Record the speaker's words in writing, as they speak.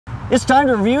It's time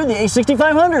to review the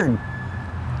A6500.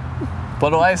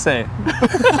 What do I say?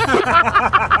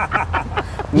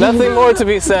 Nothing more to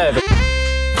be said.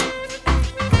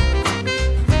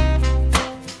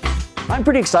 I'm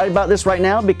pretty excited about this right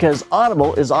now because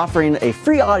Audible is offering a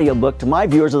free audiobook to my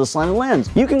viewers of the Slanted Lens.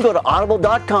 You can go to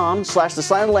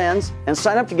audible.com/theslanted-lens and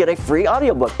sign up to get a free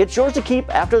audiobook. It's yours to keep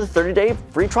after the 30-day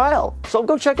free trial. So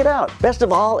go check it out. Best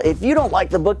of all, if you don't like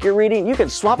the book you're reading, you can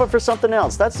swap it for something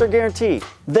else. That's their guarantee.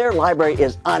 Their library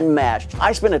is unmatched.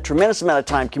 I spend a tremendous amount of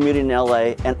time commuting in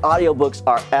LA, and audiobooks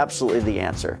are absolutely the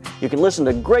answer. You can listen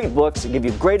to great books that give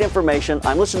you great information.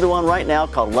 I'm listening to one right now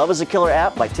called Love is a Killer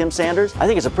App by Tim Sanders. I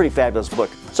think it's a pretty fabulous book.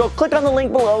 So click on the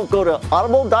link below, go to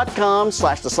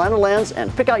audible.com/theslanted-lens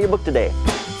and pick out your book today.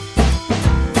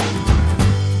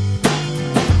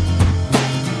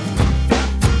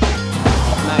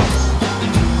 Nice.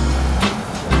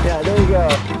 Yeah, there you go.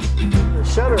 The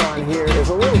shutter on here is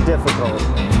a little difficult.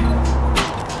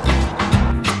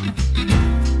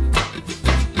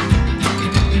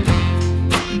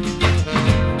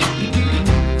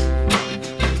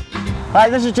 Hi,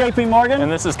 this is JP Morgan.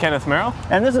 And this is Kenneth Merrill.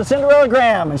 And this is Cinderella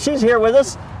Graham, and she's here with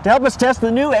us to help us test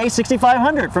the new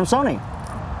A6500 from Sony.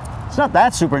 It's not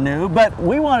that super new, but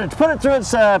we wanted to put it through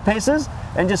its paces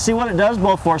and just see what it does,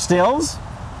 both for stills.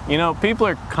 You know, people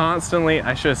are constantly,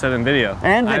 I should have said in video.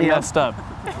 And video. I messed up.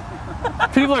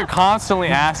 People are constantly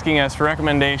asking us for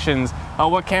recommendations. Oh,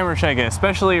 what camera should I get?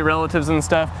 Especially relatives and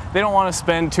stuff. They don't want to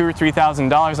spend $2,000 or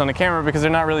 $3,000 on a camera because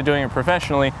they're not really doing it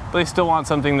professionally, but they still want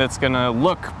something that's going to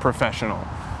look professional.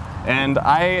 And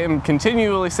I am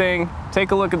continually saying, take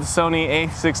a look at the Sony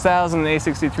A6000, the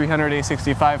A6300,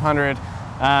 A6500,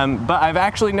 but I've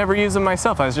actually never used them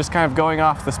myself. I was just kind of going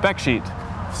off the spec sheet.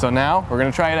 So now we're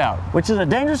going to try it out. Which is a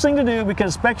dangerous thing to do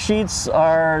because spec sheets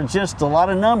are just a lot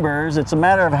of numbers. It's a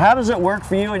matter of how does it work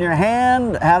for you in your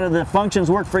hand, how do the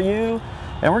functions work for you,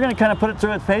 and we're going to kind of put it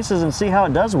through its paces and see how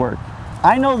it does work.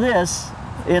 I know this,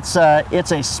 it's a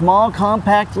small,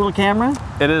 compact little camera.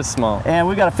 It is small. And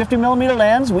we got a 50mm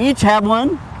lens. We each have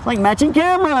one. It's like matching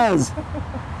cameras.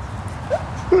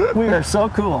 We are so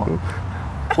cool.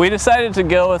 We decided to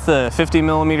go with the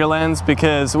 50mm lens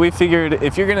because we figured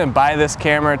if you're going to buy this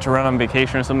camera to run on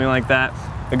vacation or something like that,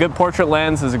 a good portrait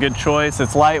lens is a good choice.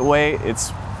 It's lightweight,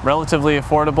 it's relatively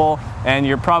affordable, and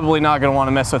you're probably not going to want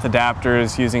to mess with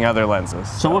adapters using other lenses.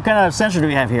 So what kind of sensor do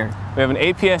we have here? We have an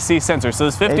APS-C sensor, so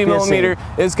this 50mm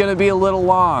is going to be a little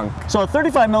long. So a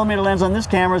 35mm lens on this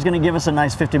camera is going to give us a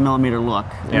nice 50mm look.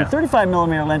 Yeah. And a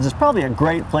 35mm lens is probably a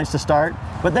great place to start,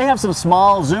 but they have some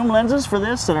small zoom lenses for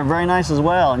this that are very nice as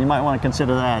well, and you might want to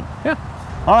consider that. Yeah.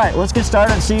 All right, let's get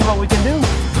started and see what we can do.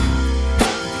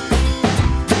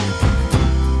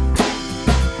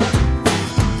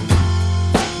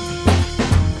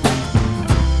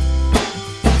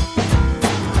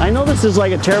 I know this is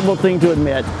like a terrible thing to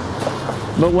admit,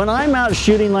 but when I'm out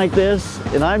shooting like this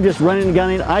and I'm just running and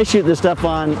gunning, I shoot this stuff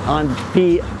on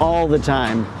P all the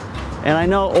time. And I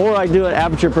know, or I do it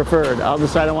aperture preferred. I'll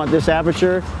decide I want this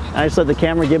aperture, and I just let the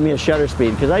camera give me a shutter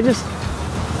speed. Because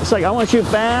it's like I want to shoot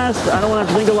fast, I don't want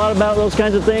to have to think a lot about those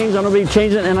kinds of things, I don't want to be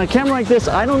changing it. And on a camera like this,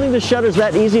 I don't think the shutter's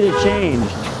that easy to change.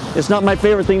 It's not my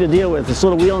favorite thing to deal with. This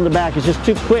little wheel in the back is just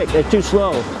too quick, it's too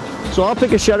slow. So I'll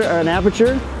pick a shutter or an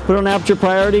aperture, put it on aperture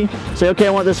priority, say, okay, I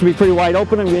want this to be pretty wide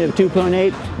open, I'm going to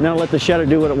 2.8, and then I'll let the shutter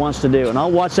do what it wants to do. And I'll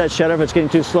watch that shutter if it's getting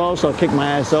too slow, so I'll kick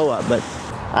my ISO up. But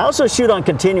I also shoot on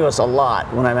continuous a lot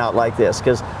when I'm out like this,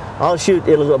 because I'll shoot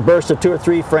a burst of 2 or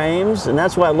 3 frames, and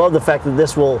that's why I love the fact that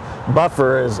this will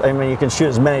buffer. I mean, you can shoot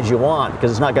as many as you want,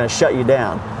 because it's not going to shut you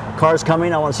down. Car's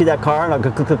coming, I want to see that car, and I'll go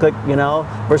click, click, click, you know,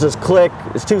 versus click,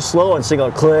 it's too slow on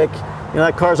single click. You know,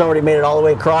 that car's already made it all the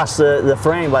way across the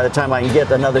frame by the time I can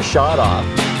get another shot off.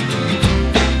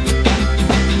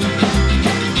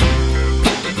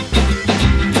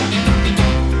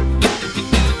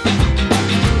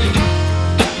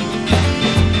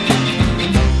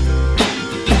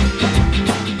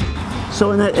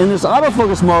 So in this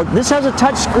autofocus mode, this has a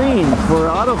touch screen for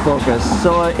autofocus.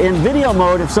 So in video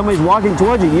mode, if somebody's walking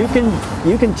towards you, you can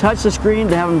touch the screen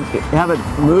to have it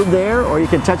move there, or you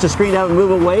can touch the screen to have it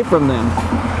move away from them.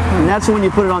 And that's when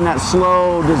you put it on that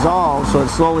slow dissolve, so it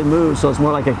slowly moves, so it's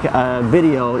more like a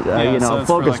video, you know, so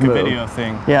focus like move. A video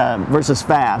thing. Yeah, versus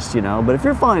fast, you know. But if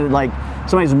you're finding like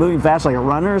somebody's moving fast, like a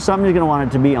runner or something, you're going to want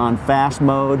it to be on fast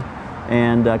mode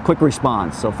and quick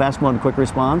response. So fast mode and quick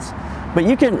response. But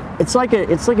you can, it's like a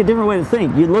different way to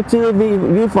think. You look to the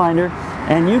viewfinder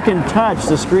and you can touch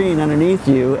the screen underneath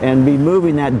you and be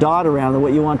moving that dot around to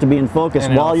what you want to be in focus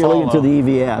while you're looking through the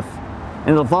EVF. And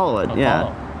it'll follow it,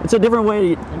 yeah. It's a different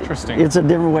way. Interesting. It's a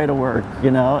different way to work,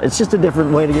 you know. It's just a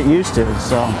different way to get used to,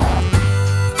 so.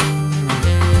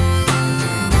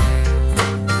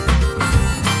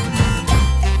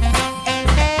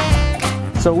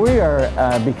 So we are,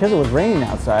 because it was raining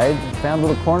outside, found a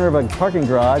little corner of a parking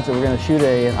garage that we're going to shoot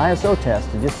an ISO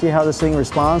test to just see how this thing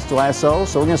responds to ISO.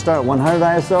 So we're going to start at 100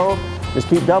 ISO, just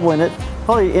keep doubling it,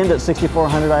 probably end at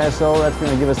 6400 ISO. That's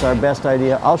going to give us our best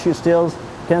idea. I'll shoot stills,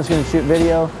 Kenneth's going to shoot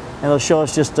video, and it'll show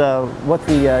us just what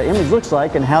the image looks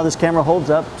like and how this camera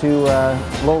holds up to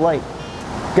low light.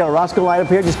 Got a Roscoe light up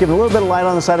here, just giving a little bit of light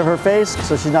on the side of her face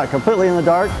so she's not completely in the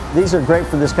dark. These are great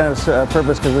for this kind of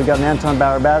purpose because we've got an Anton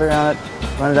Bauer battery on it.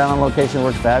 Run it down on location,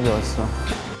 works fabulous. So.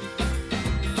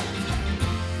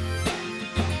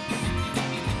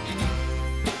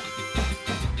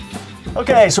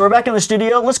 Okay, so we're back in the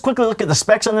studio. Let's quickly look at the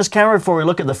specs on this camera before we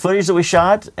look at the footage that we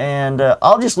shot. And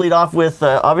I'll just lead off with,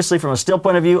 obviously from a still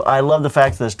point of view, I love the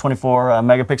fact that it's 24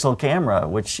 megapixel camera,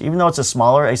 which even though it's a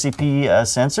smaller ACP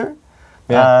sensor,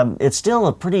 yeah. It's still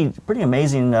a pretty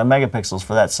amazing megapixels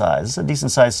for that size. It's a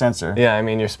decent sized sensor. Yeah, I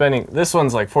mean, you're spending, this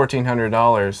one's like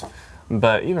 $1,400,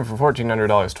 but even for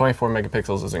 $1,400, 24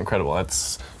 megapixels is incredible.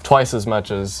 That's twice as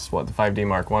much as what the 5D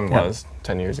Mark I was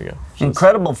 10 years ago.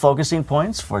 Incredible focusing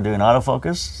points for doing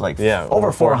autofocus. It's like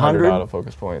over 400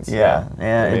 autofocus points. Yeah,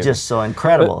 and it's just so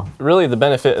incredible. But really, the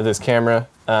benefit of this camera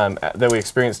that we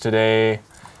experienced today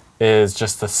is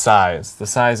just the size. The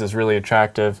size is really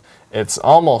attractive. It's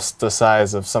almost the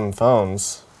size of some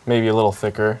phones, maybe a little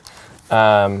thicker.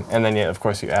 And then, of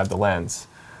course, you add the lens.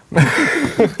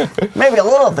 Maybe a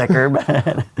little thicker,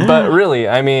 but... But really,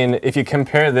 I mean, if you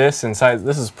compare this in size,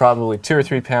 this is probably 2 or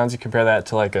 3 pounds. You compare that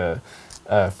to like a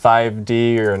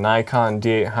 5D or a Nikon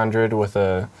D800 with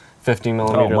a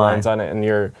 50mm lens on it, and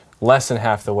you're less than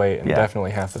half the weight and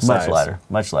definitely half the size. Much lighter,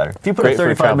 much lighter. If you put a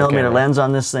 35mm lens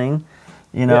on this thing,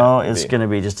 you know, it's going to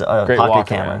be just a pocket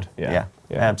camera. Yeah,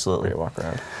 absolutely. Great walk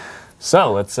around.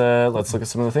 So let's look at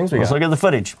some of the things we got. Let's look at the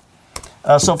footage.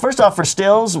 So first off, for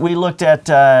stills, we looked at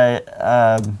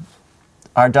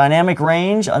our dynamic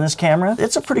range on this camera.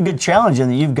 It's a pretty good challenge in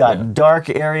that you've got dark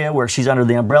area where she's under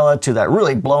the umbrella to that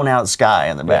really blown out sky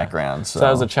in the background. So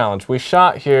that was a challenge. We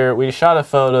shot a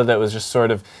photo that was just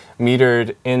sort of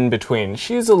metered in between.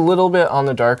 She's a little bit on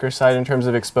the darker side in terms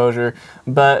of exposure,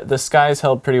 but the skies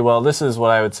held pretty well. This is what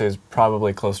I would say is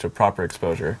probably close to proper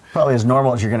exposure. Probably as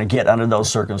normal as you're going to get under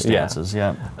those circumstances,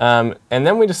 and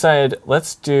then we decided,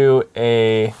 let's do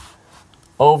a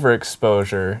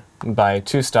overexposure by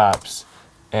 2 stops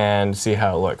and see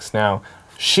how it looks. Now,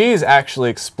 she's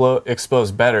actually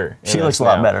exposed better. She looks a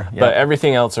lot better. But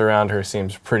everything else around her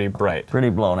seems pretty bright. Pretty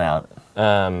blown out.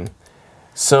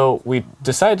 So we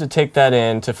decided to take that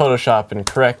in to Photoshop and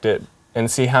correct it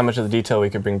and see how much of the detail we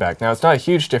could bring back. Now, it's not a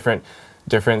huge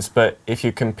difference, but if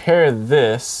you compare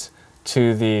this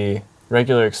to the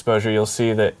regular exposure, you'll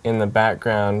see that in the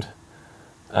background,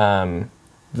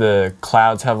 the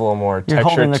clouds have a little more texture to them. You're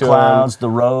holding the clouds, the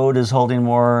road is holding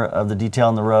more of the detail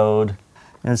in the road.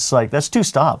 And it's like, that's 2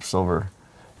 stops over.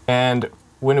 And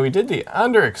when we did the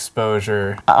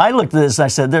underexposure, I looked at this and I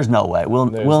said, there's no way.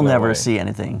 We'll never see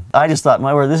anything. I just thought,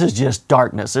 my word, this is just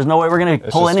darkness. There's no way we're going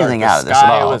to pull anything out of this at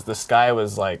all. The sky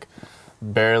was like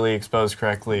barely exposed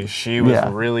correctly. She was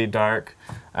really dark.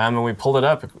 And we pulled it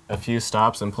up a few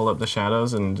stops and pulled up the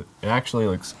shadows, and it actually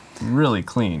looks really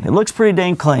clean. It looks pretty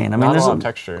dang clean. I mean, there's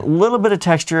a little bit of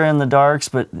texture in the darks,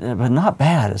 but not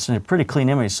bad. It's a pretty clean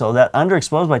image. So that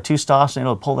underexposed by 2 stops and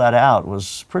able to pull that out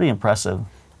was pretty impressive.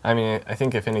 I mean, I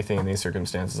think if anything in these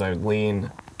circumstances, I would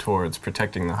lean towards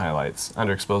protecting the highlights,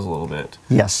 underexpose a little bit.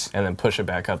 Yes. And then push it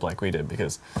back up like we did,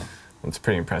 because it's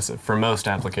pretty impressive. For most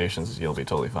applications, you'll be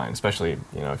totally fine, especially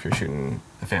if you're shooting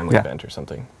a family event or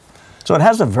something. So it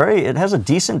has a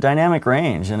decent dynamic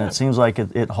range, and it seems like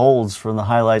it holds from the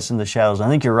highlights and the shadows. I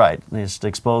think you're right. Just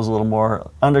expose a little more,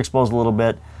 underexpose a little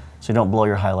bit, so you don't blow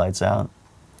your highlights out.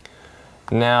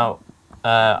 Now,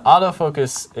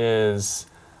 autofocus is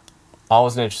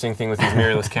always an interesting thing with these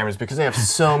mirrorless cameras because they have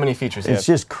so many features. It's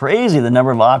just crazy, the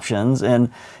number of options,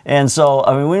 and so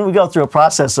I mean, when we go through a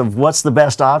process of what's the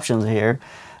best options here,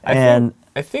 I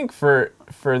think for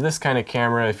this kind of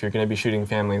camera, if you're going to be shooting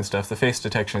family and stuff, the face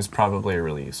detection is probably a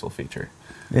really useful feature.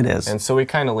 It is. And so we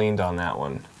kind of leaned on that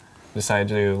one. Decided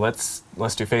to do, let's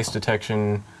do face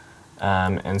detection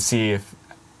and see if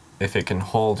it can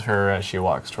hold her as she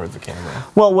walks towards the camera.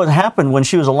 Well, what happened when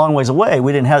she was a long ways away,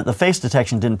 we didn't have the face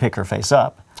detection didn't pick her face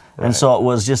up. Right. And so it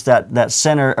was just that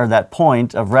center or that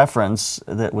point of reference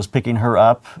that was picking her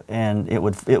up, and it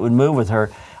would move with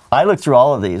her. I looked through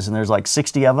all of these, and there's like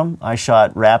 60 of them. I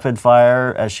shot rapid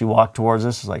fire as she walked towards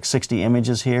us. There's like 60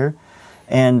 images here.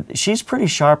 And she's pretty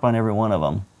sharp on every one of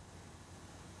them.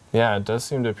 Yeah, it does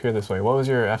seem to appear this way. What was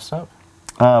your f-stop?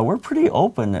 We're pretty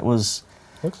open. It was...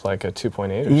 Looks like a 2.8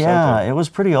 or something. Yeah, it was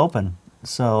pretty open.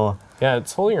 So... Yeah,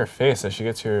 it's holding her face as she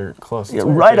gets here close. Yeah,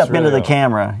 right up into the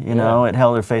camera, you know, it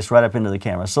held her face right up into the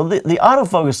camera. So the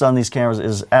autofocus on these cameras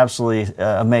is absolutely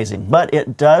amazing, but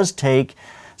it does take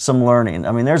some learning.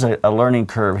 I mean, there's a learning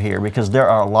curve here because there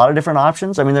are a lot of different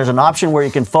options. I mean, there's an option where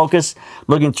you can focus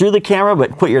looking through the camera,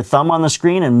 but put your thumb on the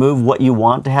screen and move what you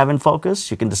want to have in focus.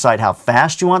 You can decide how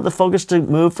fast you want the focus to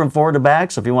move from forward to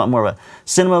back. So if you want more of a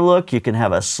cinema look, you can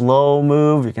have a slow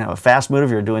move. You can have a fast move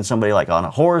if you're doing somebody like on a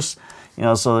horse. You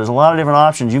know, so there's a lot of different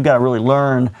options. You've got to really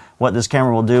learn what this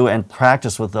camera will do and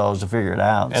practice with those to figure it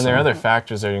out. And there are other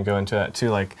factors that can go into that too.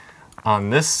 Like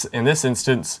in this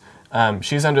instance,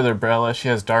 she's under the umbrella, she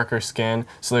has darker skin,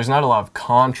 so there's not a lot of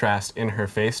contrast in her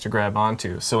face to grab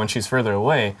onto. So when she's further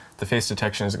away, the face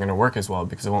detection isn't going to work as well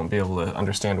because it won't be able to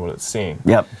understand what it's seeing.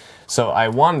 Yep. So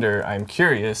I'm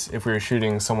curious if we were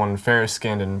shooting someone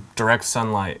fair-skinned in direct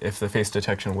sunlight, if the face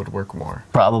detection would work more.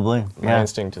 Probably. My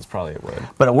instinct is probably it would.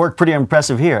 But it worked pretty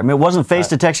impressive here. I mean, it wasn't face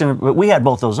detection, but we had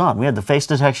both those on. We had the face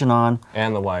detection on.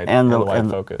 And the wide,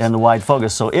 focus. And the wide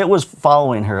focus. So it was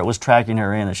following her. It was tracking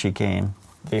her in as she came.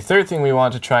 The third thing we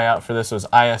wanted to try out for this was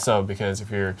ISO, because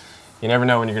if you never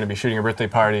know when you're going to be shooting a birthday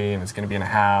party and it's going to be in a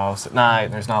house at night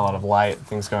and there's not a lot of light,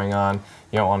 things going on.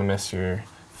 You don't want to miss your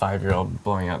 5-year-old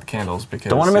blowing out the candles because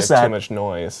don't want to miss that. Too much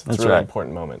noise. It's a really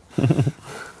important moment.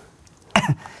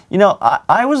 You know,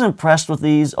 I was impressed with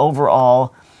these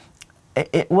overall.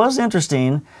 It was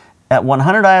interesting. At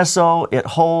 100 ISO, it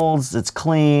holds, it's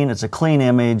clean, it's a clean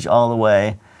image all the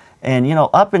way. And, you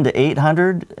know, up into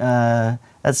 800,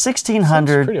 at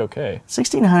 1600, it's pretty okay.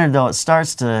 1600 though, it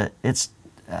starts to,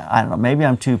 I don't know, maybe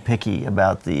I'm too picky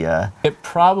about the... It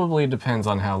probably depends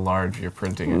on how large you're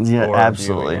printing it. Yeah,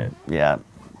 absolutely. Yeah.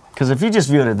 Because if you just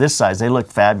view it at this size, they look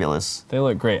fabulous. They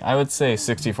look great. I would say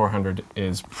 6400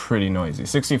 is pretty noisy.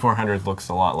 6400 looks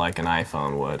a lot like an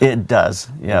iPhone would. It does,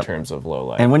 yeah. In terms of low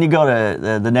light. And when you go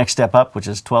to the next step up, which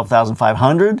is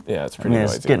 12,500, yeah, it's pretty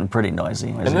noisy. It's getting pretty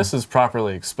noisy. And this is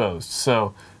properly exposed.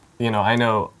 So, you know, I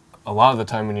know a lot of the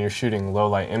time when you're shooting low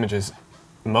light images,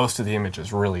 most of the image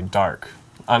is really dark,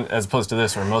 as opposed to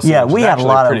this where most of the image is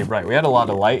actually pretty bright. We had a lot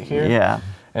of light here. Yeah.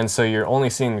 And so you're only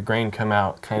seeing the grain come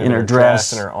out kind of in her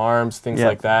dress, in her arms, things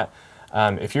like that.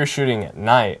 If you're shooting at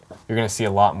night, you're going to see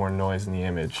a lot more noise in the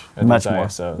image at much these more,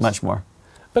 ISOs. Much more.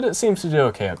 But it seems to do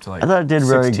okay up to like I thought it did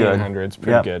very good. 1600s,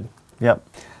 pretty good. Yep.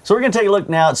 So we're going to take a look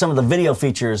now at some of the video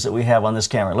features that we have on this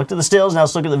camera. Looked at the stills, now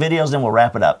let's look at the videos, then we'll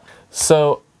wrap it up.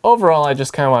 So overall, I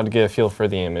just kind of wanted to get a feel for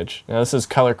the image. Now this is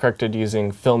color corrected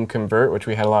using Film Convert, which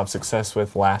we had a lot of success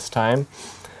with last time.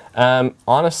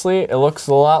 Honestly, it looks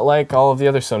a lot like all of the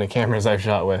other Sony cameras I've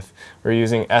shot with. We're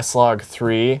using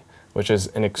S-Log3, which is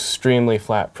an extremely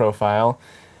flat profile.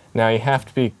 Now you have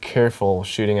to be careful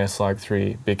shooting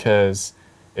S-Log3 because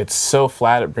it's so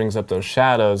flat it brings up those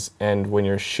shadows, and when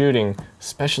you're shooting,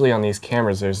 especially on these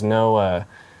cameras, there's no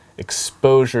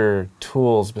exposure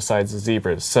tools besides the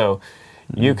zebras. So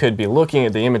you could be looking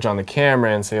at the image on the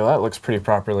camera and say, well, that looks pretty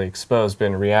properly exposed, but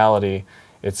in reality,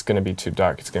 it's going to be too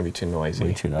dark. It's going to be too noisy.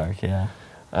 Way too dark, yeah.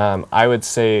 I would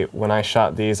say when I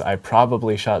shot these, I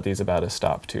probably shot these about a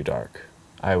stop too dark.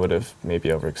 I would have maybe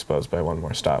overexposed by one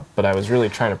more stop, but I was really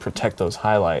trying to protect those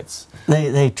highlights.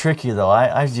 They trick you though.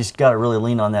 I just got to really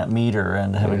lean on that meter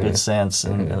and have a good sense,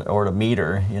 and, or to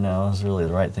meter, you know, is really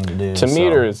the right thing to do. To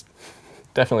meter is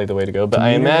definitely the way to go, but I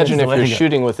imagine if you're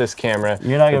shooting with this camera,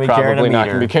 you're not going to be carrying a meter. Not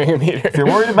going to be carrying a meter. If you're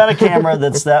worried about a camera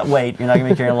that's that weight, you're not going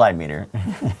to be carrying a light meter.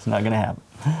 It's not going to happen.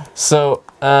 So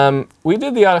we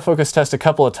did the autofocus test a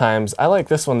couple of times. I like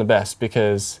this one the best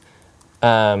because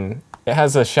it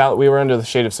has a shallow, we were under the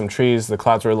shade of some trees, the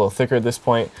clouds were a little thicker at this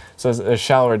point, so there's a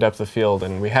shallower depth of field,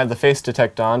 and we had the face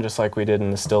detect on just like we did in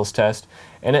the stills test,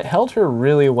 and it held her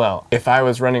really well. If I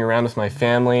was running around with my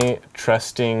family,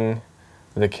 trusting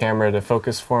the camera to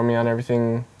focus for me on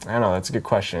everything, I don't know, that's a good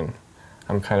question.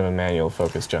 I'm kind of a manual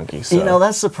focus junkie. So. You know,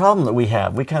 that's the problem that we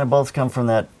have. We kind of both come from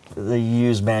that, you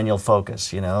use manual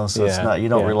focus, you know, so it's not, you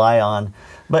don't rely on,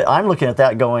 but I'm looking at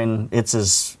that going,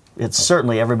 it's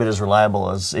certainly every bit as reliable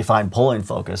as if I'm pulling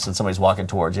focus and somebody's walking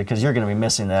towards you, because you're going to be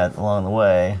missing that along the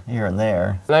way, here and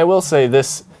there. And I will say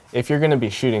this, if you're going to be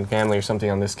shooting family or something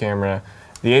on this camera,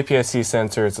 the APS-C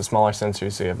sensor, it's a smaller sensor,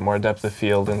 so you have more depth of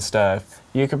field and stuff.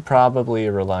 You could probably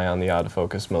rely on the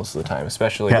autofocus most of the time,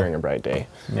 especially during a bright day.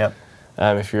 Yep.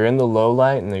 If you're in the low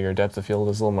light and your depth of field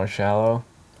is a little more shallow,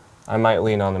 I might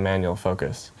lean on the manual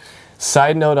focus.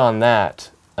 Side note on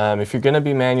that, if you're going to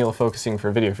be manual focusing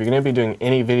for video, if you're going to be doing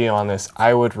any video on this,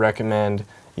 I would recommend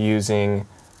using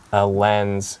a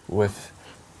lens with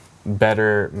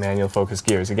better manual focus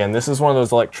gears. Again, this is one of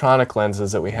those electronic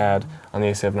lenses that we had on the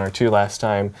A7R II last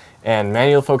time, and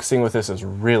manual focusing with this is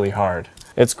really hard.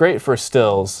 It's great for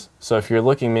stills, so if you're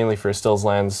looking mainly for a stills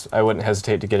lens, I wouldn't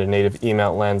hesitate to get a native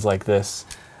E-mount lens like this.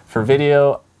 For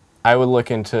video, I would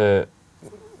look into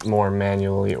more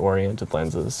manually oriented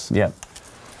lenses. Yeah.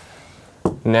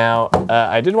 Now,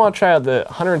 I did want to try out the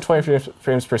 120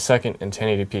 frames per second in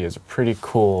 1080p. Is a pretty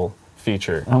cool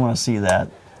feature. I want to see that.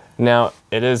 Now,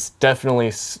 it is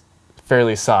definitely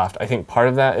fairly soft. I think part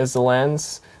of that is the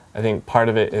lens. I think part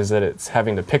of it is that it's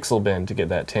having to pixel bin to get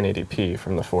that 1080p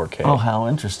from the 4K. Oh, how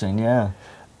interesting, yeah.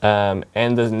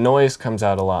 And the noise comes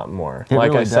out a lot more. It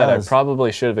like really I said, does. I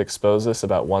probably should have exposed this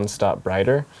about one stop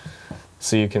brighter,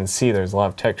 so you can see there's a lot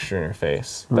of texture in your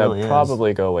face. It That really would is.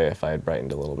 probably go away if I had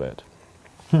brightened a little bit.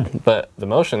 But the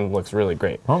motion looks really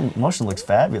great. Well, motion looks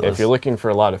fabulous. If you're looking for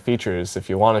a lot of features, if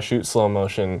you want to shoot slow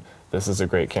motion, this is a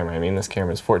great camera. I mean, this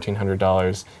camera is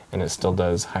 $1,400, and it still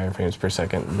does higher frames per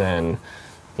second than,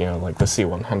 you know, like the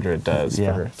C100 does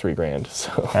for $3 grand.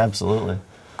 So. Absolutely.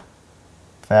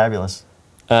 Fabulous.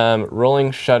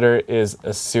 Rolling shutter is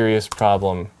a serious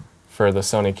problem for the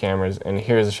Sony cameras, and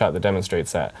here's a shot that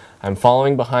demonstrates that. I'm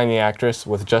following behind the actress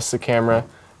with just the camera,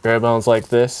 bare bones like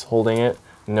this, holding it,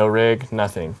 no rig,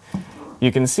 nothing.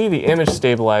 You can see the image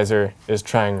stabilizer is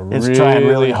trying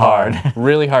really hard.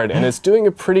 Really hard, and it's doing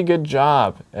a pretty good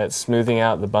job at smoothing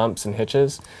out the bumps and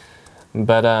hitches,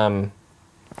 but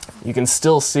you can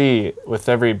still see with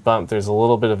every bump there's a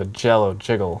little bit of a jello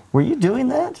jiggle. Were you doing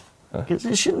that? Because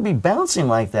it shouldn't be bouncing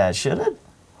like that, should it?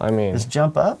 I mean, Just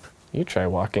jump up? you try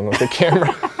walking with the camera.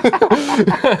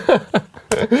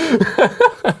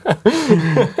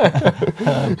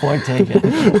 Point taken.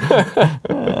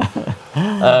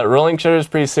 Rolling shutter is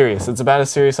pretty serious. It's about as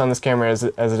serious on this camera as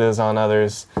it is on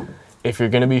others. If you're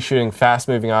going to be shooting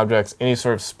fast-moving objects, any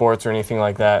sort of sports or anything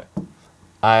like that,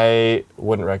 I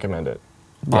wouldn't recommend it.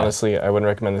 Yeah. Honestly, I wouldn't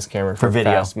recommend this camera for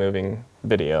video. fast-moving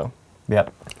video.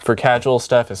 Yep. For casual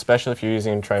stuff, especially if you're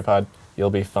using a tripod, you'll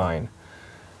be fine.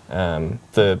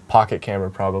 The pocket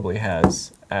camera probably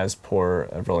has as poor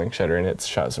a rolling shutter, and it's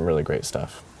shot some really great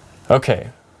stuff. Okay,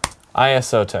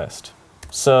 ISO test.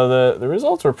 So the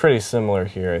results were pretty similar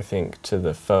here, I think, to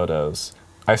the photos.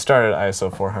 I started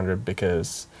ISO 400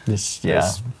 because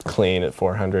it's clean at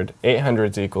 400.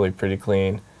 800 is equally pretty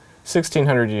clean.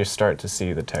 1600, you start to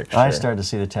see the texture. I started to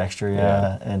see the texture,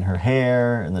 and her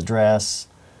hair and the dress.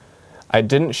 I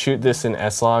didn't shoot this in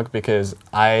S-Log because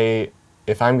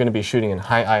if I'm going to be shooting in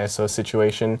high ISO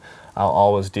situation, I'll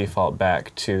always default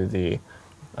back to the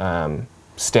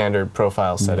standard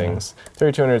profile settings.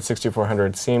 3200,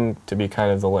 6400 seem to be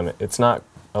kind of the limit. It's not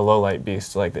a low light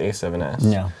beast like the A7S.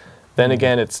 No. Then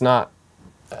again, it's not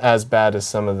as bad as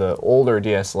some of the older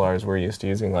DSLRs we're used to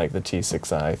using, like the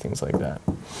T6i, things like that.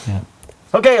 Yeah.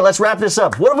 Okay, let's wrap this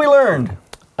up. What have we learned?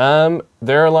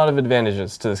 There are a lot of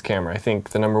advantages to this camera. I think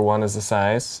the number one is the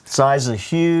size. Size is a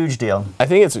huge deal. I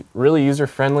think it's really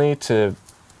user-friendly to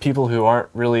people who aren't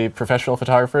really professional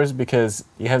photographers because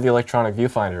you have the electronic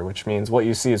viewfinder, which means what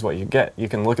you see is what you get. You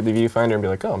can look at the viewfinder and be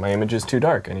like, oh, my image is too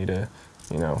dark. I need to,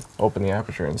 you know, open the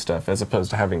aperture and stuff, as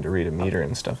opposed to having to read a meter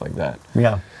and stuff like that.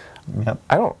 Yeah. Yep.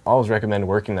 I don't always recommend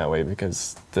working that way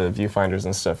because the viewfinders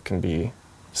and stuff can be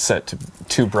set to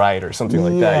too bright or something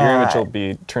like that. Your image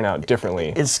will turn out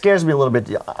differently. It scares me a little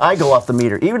bit. I go off the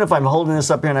meter. Even if I'm holding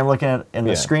this up here and I'm looking at it in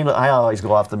the screen, I always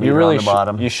go off the meter on the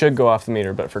bottom. You should go off the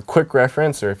meter, but for quick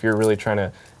reference, or if you're really trying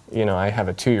to, you know, I have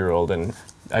a 2-year-old and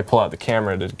I pull out the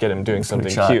camera to get him doing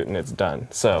something cute and it's done.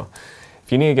 So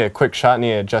if you need to get a quick shot and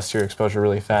you adjust your exposure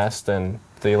really fast, then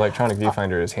the electronic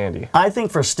viewfinder is handy. I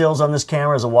think for stills on this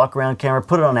camera, as a walk-around camera,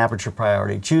 put it on aperture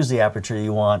priority. Choose the aperture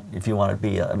you want, if you want it to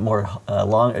be a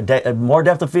more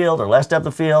depth of field or less depth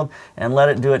of field, and let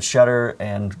it do its shutter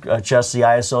and adjust the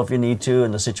ISO if you need to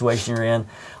in the situation you're in.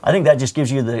 I think that just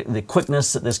gives you the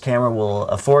quickness that this camera will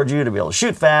afford you to be able to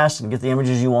shoot fast and get the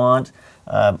images you want.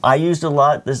 I used a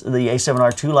lot the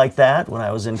A7R II like that when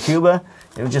I was in Cuba.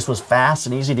 It just was fast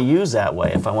and easy to use that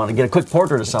way. If I want to get a quick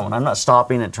portrait of someone, I'm not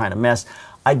stopping and trying to mess.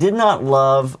 I did not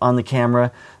love on the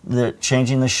camera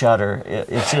changing the shutter.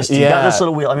 It's just, you got this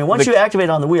little wheel. I mean, once you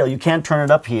activate on the wheel, you can't turn it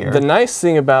up here. The nice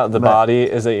thing about the body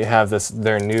is that you have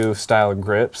their new style of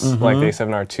grips, like the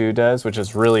A7R II does, which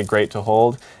is really great to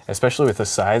hold, especially with the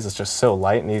size. It's just so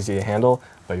light and easy to handle.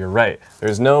 But you're right,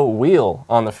 there's no wheel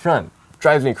on the front.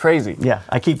 Drives me crazy. Yeah,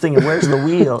 I keep thinking, where's the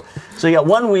wheel? So you got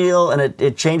one wheel, and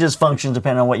it changes functions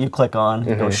depending on what you click on.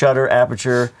 You go shutter,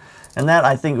 aperture, And that,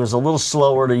 I think, was a little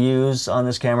slower to use on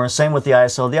this camera. Same with the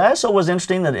ISO. The ISO was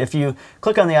interesting that if you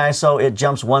click on the ISO, it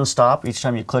jumps one stop each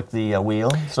time you click the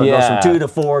wheel. So it goes from 2 to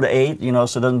 4 to 8, you know,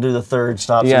 so it doesn't do the third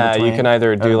stops in between. Yeah, you can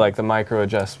either do like the micro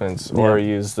adjustments or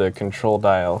use the control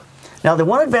dial. Now, the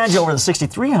one advantage over the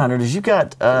 6300 is you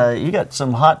got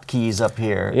some hotkeys up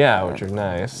here. Yeah, which are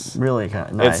nice. Really kind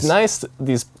of nice. It's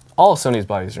nice. All Sony's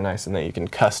bodies are nice in that you can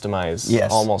customize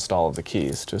almost all of the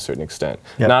keys to a certain extent.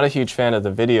 Yep. Not a huge fan of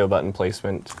the video button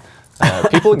placement.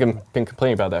 People have been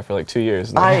complaining about that for like 2 years.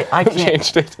 And I can't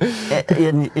changed it.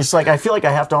 It's like I feel like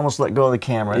I have to almost let go of the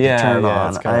camera to turn it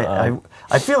on.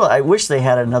 I wish they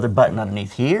had another button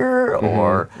underneath here,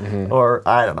 or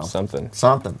I don't know,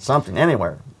 something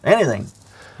anywhere, anything.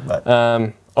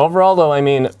 But overall, though, I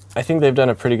mean, I think they've done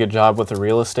a pretty good job with the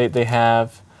real estate they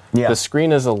have. Yeah. The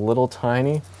screen is a little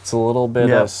tiny. It's a little bit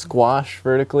of squash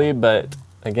vertically, but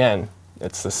again,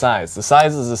 it's the size. The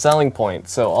size is the selling point.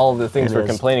 So all of the things we're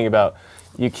complaining about,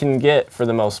 you can get for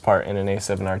the most part in an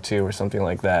A7R2 or something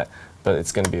like that, but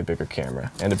it's going to be a bigger camera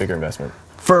and a bigger investment.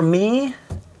 For me,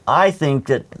 I think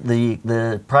that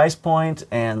the price point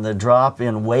and the drop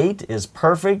in weight is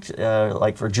perfect.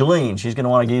 Like for Jolene, she's going to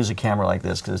want to use a camera like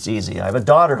this because it's easy. I have a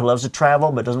daughter who loves to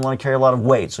travel but doesn't want to carry a lot of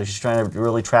weight, so she's trying to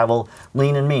really travel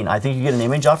lean and mean. I think you get an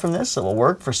image off from this that will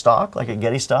work for stock, like a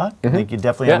Getty stock. I think you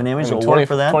definitely have an image that will work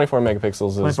for that. 24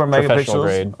 megapixels is professional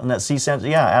grade. On that C-sensor,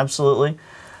 yeah, absolutely.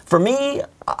 For me,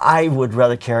 I would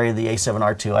rather carry the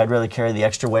A7R2. I'd rather carry the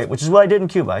extra weight, which is what I did in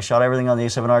Cuba. I shot everything on the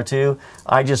A7R2.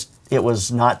 It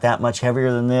was not that much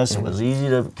heavier than this. It was easy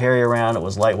to carry around. It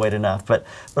was lightweight enough. But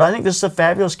I think this is a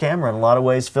fabulous camera. In a lot of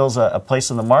ways, fills a place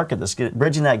in the market that's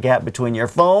bridging that gap between your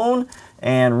phone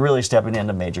and really stepping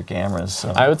into major cameras.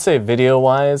 So. I would say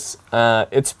video-wise,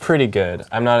 it's pretty good.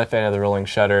 I'm not a fan of the rolling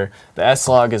shutter. The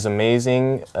S-Log is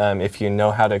amazing if you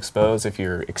know how to expose, if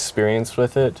you're experienced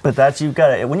with it. But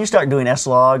when you start doing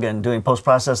S-Log and doing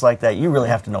post-process like that, you really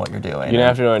have to know what you're doing. You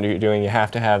have to know what you're doing. You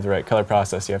have to have the right color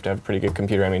process. You have to have a pretty good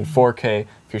computer. I mean, 4K,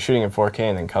 if you're shooting in 4K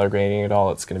and then color grading it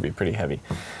all, it's going to be pretty heavy.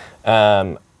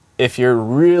 If you're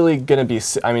really going to be,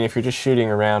 if you're just shooting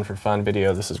around for fun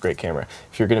video, this is a great camera.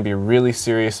 If you're going to be really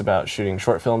serious about shooting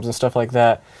short films and stuff like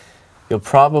that, you'll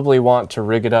probably want to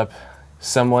rig it up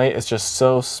some way. It's just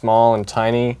so small and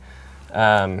tiny.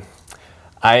 I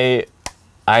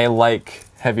like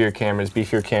heavier cameras,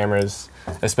 beefier cameras,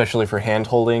 especially for hand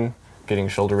holding. Getting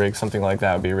shoulder rig, something like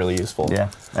that would be really useful. Yeah,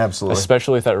 absolutely.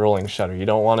 Especially with that rolling shutter. You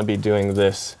don't want to be doing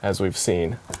this, as we've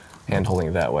seen, hand holding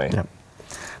it that way. Yep.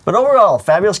 But overall,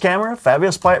 fabulous camera,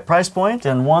 fabulous price point,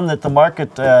 and one that the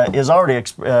market is already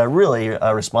really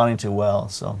responding to well.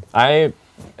 So I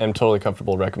am totally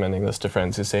comfortable recommending this to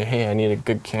friends who say, hey, I need a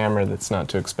good camera that's not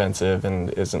too expensive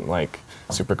and isn't like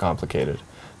super complicated.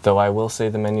 Though I will say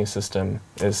the menu system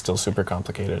is still super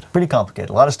complicated. Pretty complicated.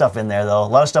 A lot of stuff in there, though. A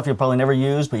lot of stuff you'll probably never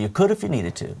use, but you could if you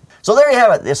needed to. So there you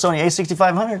have it, the Sony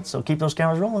A6500. So keep those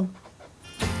cameras rolling.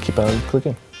 Keep on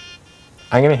clicking.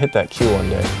 I'm going to hit that Q one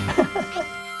day.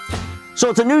 So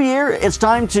it's a new year. It's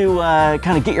time to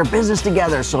kind of get your business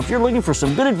together. So if you're looking for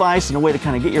some good advice and a way to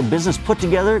kind of get your business put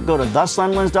together, go to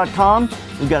theslantlens.com.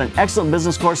 We've got an excellent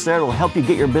business course there that will help you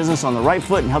get your business on the right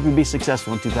foot and help you be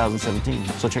successful in 2017.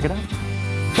 So check it out.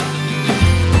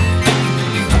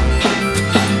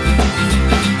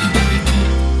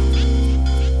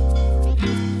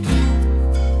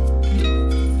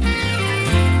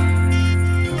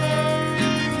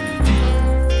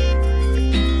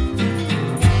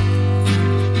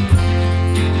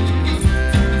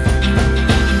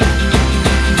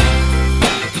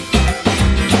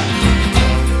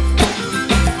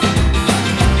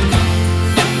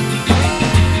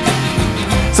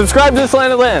 Subscribe to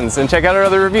Slanted Lens and check out our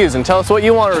other reviews and tell us what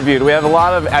you want reviewed. We have a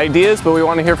lot of ideas, but we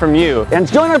want to hear from you.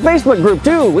 And join our Facebook group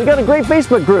too. We got a great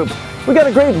Facebook group. We got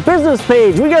a great business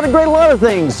page. We got a great lot of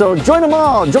things. So join them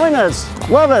all. Join us.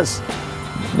 Love us.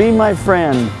 Be my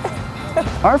friend.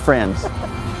 Our friends.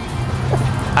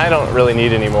 I don't really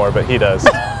need any more, but he does.